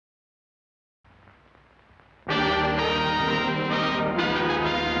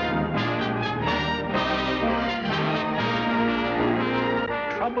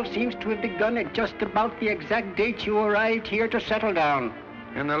trouble seems to have begun at just about the exact date you arrived here to settle down.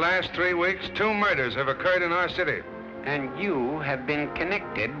 In the last 3 weeks, 2 murders have occurred in our city. And you have been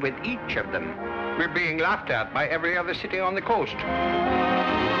connected with each of them. We're being laughed at by every other city on the coast.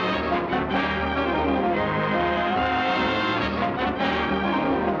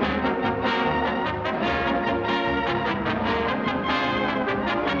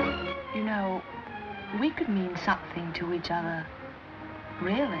 You know, we could mean something to each other.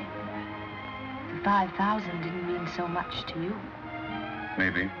 Really. The 5,000 didn't mean so much to you.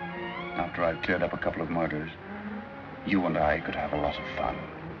 Maybe, after I've cleared up a couple of murders, you and I could have a lot of fun.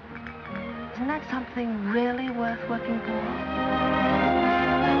 Isn't that something really worth working for?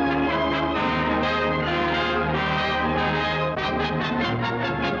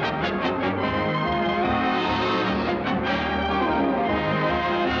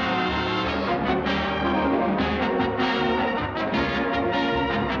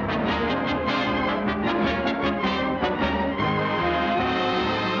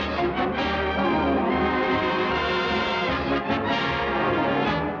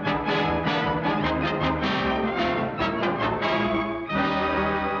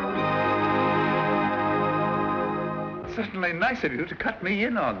 Certainly nice of you to cut me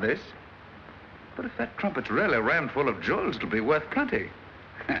in on this. But if that trumpet's really rammed full of jewels, it'll be worth plenty.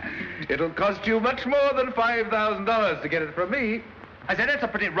 It'll cost you much more than $5,000 to get it from me. I said, that's a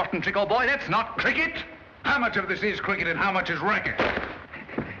pretty rotten trick, old boy. That's not cricket. How much of this is cricket and how much is racket?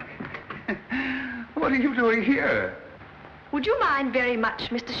 What are you doing here? Would you mind very much,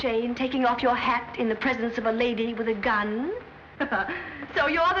 Mr. Shane, taking off your hat in the presence of a lady with a gun? So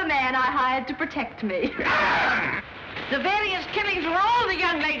you're the man I hired to protect me. The various killings were all the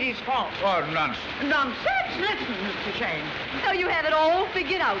young lady's fault. Oh, nonsense. Nonsense? Listen, Mr. Shane. So you have it all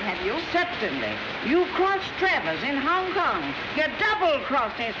figured out, have you? Certainly. You crossed Travers in Hong Kong. You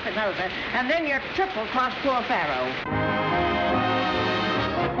double-crossed Espinosa, and then you triple-crossed poor Pharaoh.